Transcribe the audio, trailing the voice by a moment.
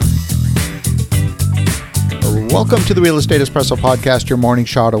Welcome to the Real Estate Espresso Podcast, your morning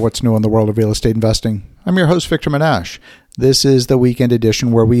shot of what's new in the world of real estate investing. I'm your host, Victor Menashe. This is the weekend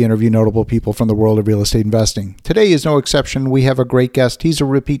edition where we interview notable people from the world of real estate investing. Today is no exception. We have a great guest. He's a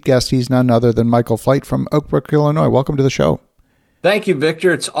repeat guest. He's none other than Michael Flight from Oak Brook, Illinois. Welcome to the show. Thank you,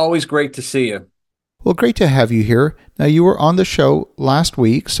 Victor. It's always great to see you. Well, great to have you here. Now, you were on the show last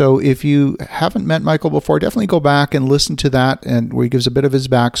week, so if you haven't met Michael before, definitely go back and listen to that, and where he gives a bit of his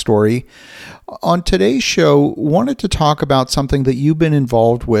backstory. On today's show, wanted to talk about something that you've been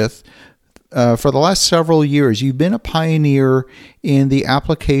involved with for the last several years. You've been a pioneer in the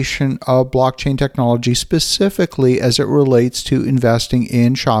application of blockchain technology, specifically as it relates to investing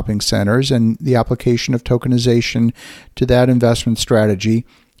in shopping centers and the application of tokenization to that investment strategy.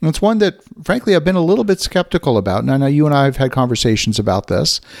 And it's one that, frankly, I've been a little bit skeptical about. And I know you and I have had conversations about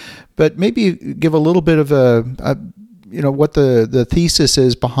this, but maybe give a little bit of what the thesis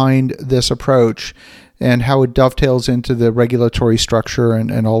is behind this approach and how it dovetails into the regulatory structure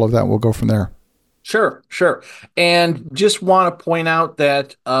and all of that. We'll go from there. Sure. And just want to point out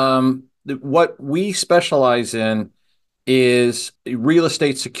that what we specialize in is real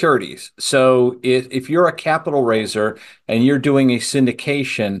estate securities. So if you're a capital raiser and you're doing a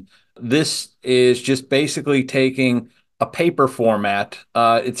syndication, this is just basically taking a paper format.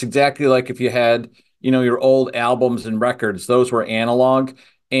 It's exactly like if you had, your old albums and records, those were analog,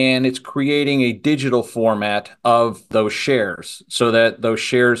 and it's creating a digital format of those shares so that those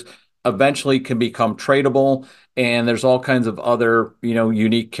shares eventually can become tradable. And there's all kinds of other,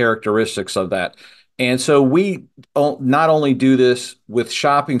 unique characteristics of that. And so we not only do this with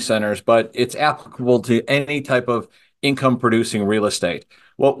shopping centers, but it's applicable to any type of income producing real estate.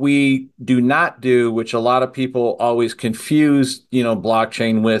 What we do not do, which a lot of people always confuse,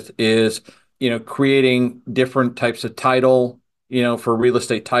 blockchain with, is, creating different types of title, for real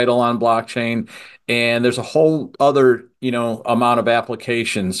estate title on blockchain. And there's a whole other, amount of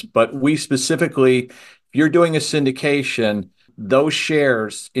applications. But we specifically, if you're doing a syndication, those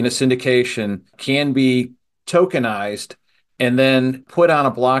shares in a syndication can be tokenized and then put on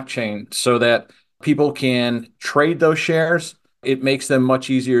a blockchain so that people can trade those shares. It makes them much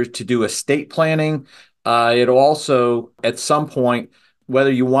easier to do estate planning. It'll also, at some point,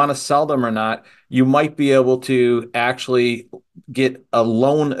 whether you want to sell them or not, you might be able to actually get a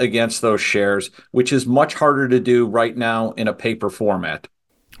loan against those shares, which is much harder to do right now in a paper format.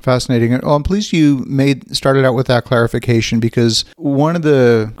 Fascinating. Oh, I'm pleased you started out with that clarification, because one of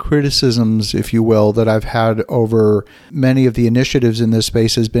the criticisms, if you will, that I've had over many of the initiatives in this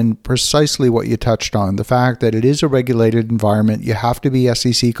space has been precisely what you touched on. The fact that it is a regulated environment. You have to be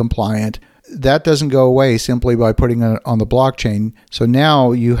SEC compliant. That doesn't go away simply by putting it on the blockchain. So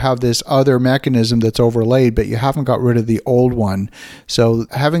now you have this other mechanism that's overlaid, but you haven't got rid of the old one. So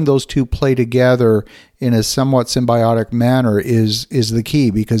having those two play together in a somewhat symbiotic manner is the key,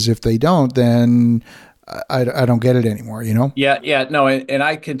 because if they don't, then I don't get it anymore, Yeah, no, and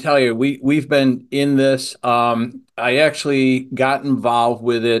I can tell you, we've been in this. I actually got involved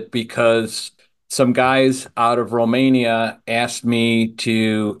with it because some guys out of Romania asked me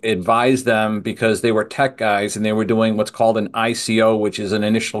to advise them, because they were tech guys and they were doing what's called an ICO, which is an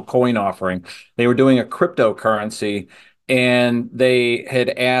initial coin offering. They were doing a cryptocurrency, and they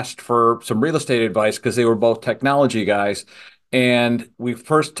had asked for some real estate advice because they were both technology guys. And we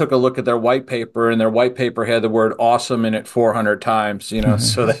first took a look at their white paper, and their white paper had the word awesome in it 400 times,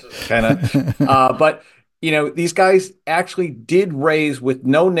 so that kind of, but these guys actually did raise with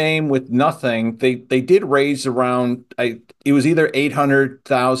no name, with nothing. They did raise around, it was either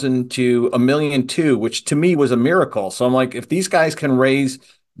 800,000 to $1.2 million, which to me was a miracle. So I'm like, if these guys can raise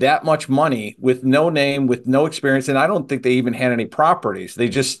that much money with no name, with no experience, and I don't think they even had any properties. They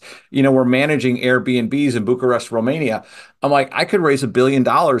just, were managing Airbnbs in Bucharest, Romania. I'm like, I could raise $1 billion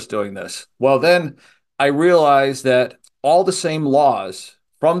doing this. Well, then I realized that all the same laws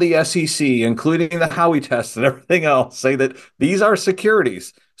from the SEC, including the Howey test and everything else, say that these are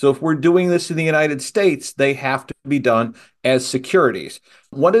securities. So if we're doing this in the United States, they have to be done as securities.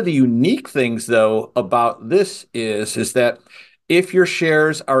 One of the unique things, though, about this is that if your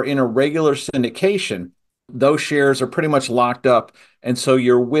shares are in a regular syndication, those shares are pretty much locked up. And so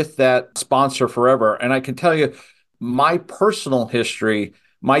you're with that sponsor forever. And I can tell you my personal history.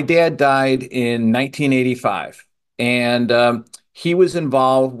 My dad died in 1985. And he was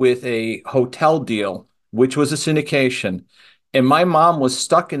involved with a hotel deal, which was a syndication. And my mom was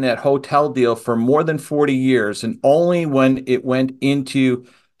stuck in that hotel deal for more than 40 years. And only when it went into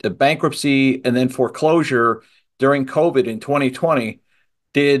the bankruptcy and then foreclosure during COVID in 2020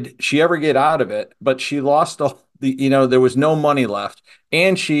 did she ever get out of it. But she lost there was no money left,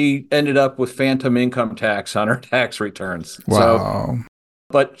 and she ended up with phantom income tax on her tax returns. Wow. So,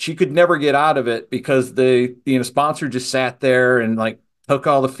 but she could never get out of it because the sponsor just sat there and like took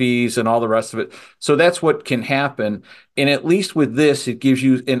all the fees and all the rest of it. So that's what can happen. And at least with this, it gives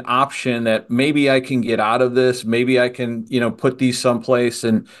you an option that maybe I can get out of this. Maybe I can, put these someplace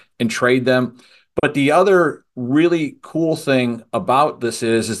and trade them. But the other really cool thing about this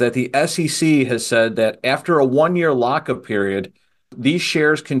is that the SEC has said that after a 1-year lockup period, these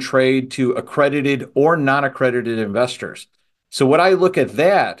shares can trade to accredited or non-accredited investors. So what I look at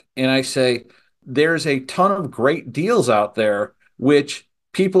that and I say, there's a ton of great deals out there, which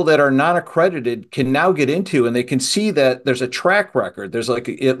people that are not accredited can now get into, and they can see that there's a track record. There's like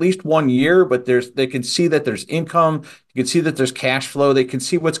at least 1 year, but they can see that there's income. You can see that there's cash flow. They can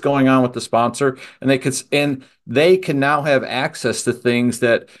see what's going on with the sponsor, and they can now have access to things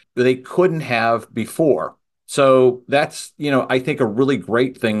that they couldn't have before. So that's, I think a really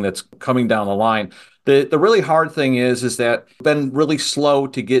great thing that's coming down the line. The really hard thing is that it's been really slow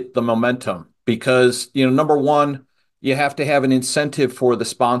to get the momentum because, number one, you have to have an incentive for the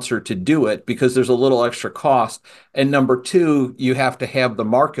sponsor to do it because there's a little extra cost. And number two, you have to have the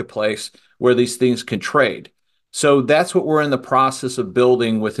marketplace where these things can trade. So that's what we're in the process of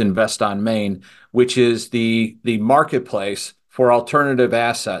building with Invest on Main, which is the marketplace for alternative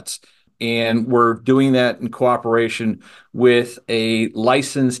assets. And we're doing that in cooperation with a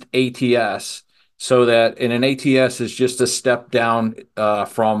licensed ATS. So that and an ATS is just a step down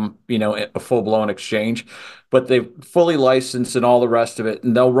from a full-blown exchange, but they've fully licensed and all the rest of it,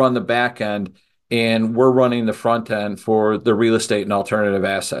 and they'll run the back end, and we're running the front end for the real estate and alternative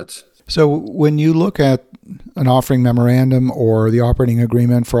assets. So when you look at an offering memorandum or the operating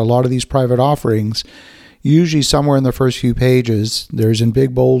agreement for a lot of these private offerings, usually somewhere in the first few pages, there's in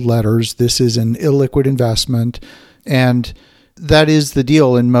big bold letters, this is an illiquid investment, and that is the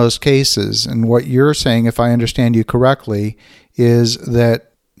deal in most cases. And what you're saying, if I understand you correctly, is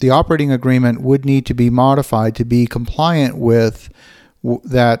that the operating agreement would need to be modified to be compliant with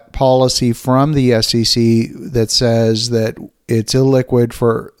that policy from the SEC that says that it's illiquid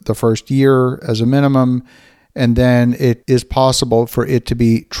for the first year as a minimum, and then it is possible for it to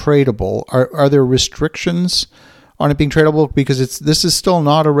be tradable. Are there restrictions on it being tradable? Because this is still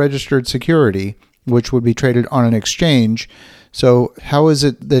not a registered security, which would be traded on an exchange. So how is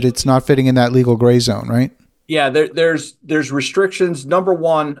it that it's not fitting in that legal gray zone, right? Yeah, there's restrictions. Number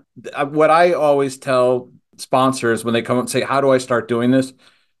one, what I always tell sponsors when they come up and say, how do I start doing this?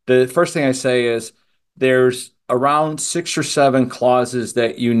 The first thing I say is there's around 6 or 7 clauses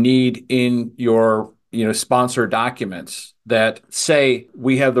that you need in your sponsor documents that say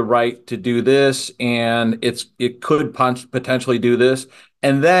we have the right to do this and it could potentially do this.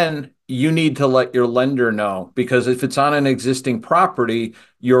 And then you need to let your lender know, because if it's on an existing property,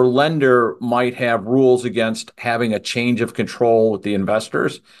 your lender might have rules against having a change of control with the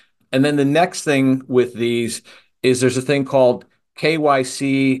investors. And then the next thing with these is there's a thing called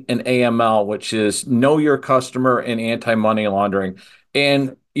KYC and AML, which is know your customer and anti-money laundering.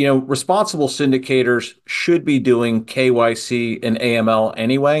 And, responsible syndicators should be doing KYC and AML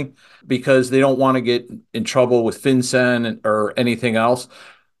anyway, because they don't want to get in trouble with FinCEN or anything else.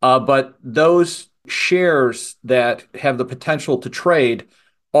 But those shares that have the potential to trade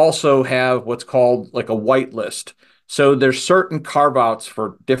also have what's called like a whitelist. So there's certain carve-outs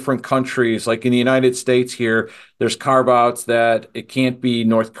for different countries. Like in the United States here, there's carve-outs that it can't be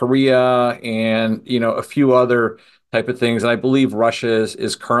North Korea and, a few other type of things. And I believe Russia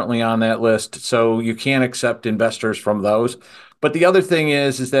is currently on that list. So you can't accept investors from those. But the other thing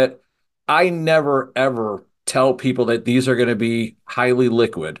is that I never, ever tell people that these are going to be highly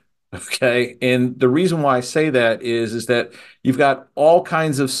liquid. Okay. And the reason why I say that is that you've got all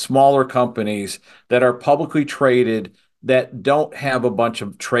kinds of smaller companies that are publicly traded that don't have a bunch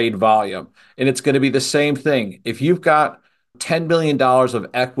of trade volume. And it's going to be the same thing. If you've got $10 million of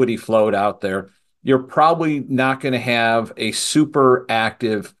equity float out there, you're probably not going to have a super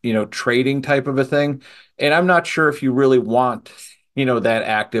active, trading type of a thing. And I'm not sure if you really want, that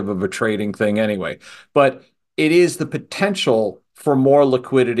active of a trading thing anyway. But it is the potential for more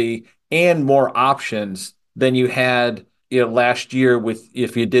liquidity and more options than you had last year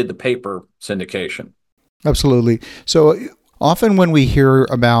if you did the paper syndication. Absolutely. So often when we hear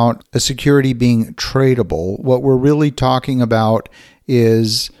about a security being tradable, what we're really talking about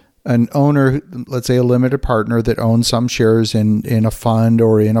is an owner, let's say a limited partner that owns some shares in a fund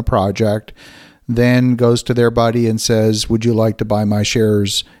or in a project, then goes to their buddy and says, would you like to buy my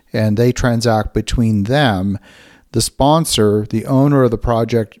shares? And they transact between them. the sponsor, the owner of the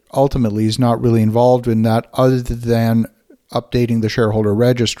project, ultimately is not really involved in that other than updating the shareholder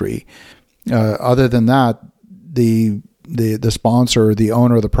registry. Other than that, the sponsor, the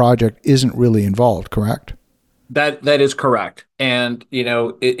owner of the project, isn't really involved, correct? That is correct. And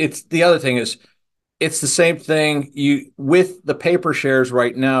it's the other thing is it's the same thing. You with the paper shares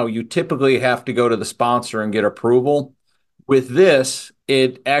right now, you typically have to go to the sponsor and get approval. With this,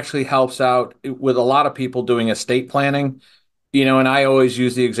 it actually helps out with a lot of people doing estate planning. And I always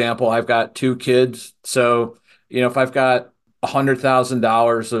use the example, I've got two kids. So, if I've got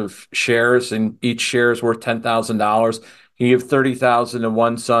 $100,000 of shares and each share is worth $10,000, you give 30,000 to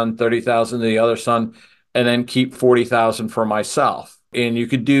one son, 30,000 to the other son, and then keep 40,000 for myself. And you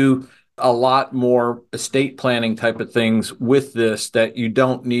could do a lot more estate planning type of things with this that you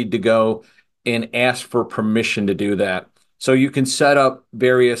don't need to go and ask for permission to do that. So you can set up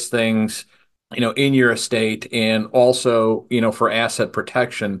various things, in your estate, and also, for asset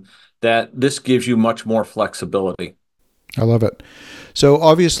protection, that this gives you much more flexibility. I love it. So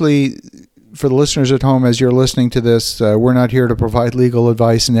obviously, for the listeners at home, as you're listening to this, we're not here to provide legal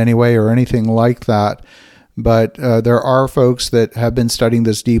advice in any way or anything like that. But there are folks that have been studying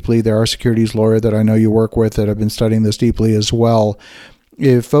this deeply. There are securities lawyers that I know you work with that have been studying this deeply as well.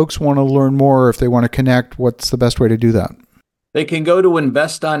 If folks want to learn more, if they want to connect, what's the best way to do that? They can go to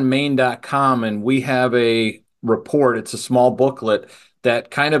investonmain.com, and we have a report. It's a small booklet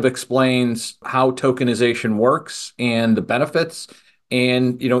that kind of explains how tokenization works and the benefits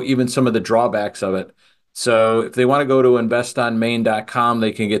and, even some of the drawbacks of it. So if they want to go to investonmain.com,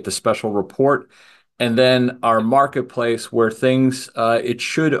 they can get the special report. And then our marketplace where things, it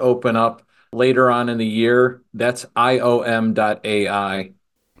should open up later on in the year. That's IOM.ai.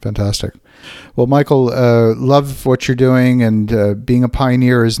 Fantastic. Well, Michael, love what you're doing, and being a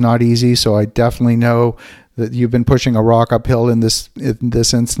pioneer is not easy. So I definitely know that you've been pushing a rock uphill in this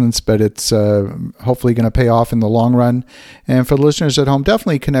instance, but it's hopefully going to pay off in the long run. And for the listeners at home,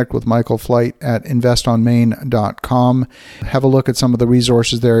 definitely connect with Michael Flight at investonmain.com. Have a look at some of the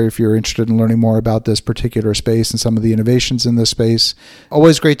resources there if you're interested in learning more about this particular space and some of the innovations in this space.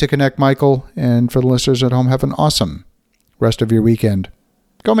 Always great to connect, Michael. And for the listeners at home, have an awesome rest of your weekend.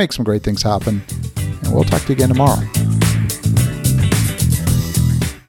 Go make some great things happen, and we'll talk to you again tomorrow.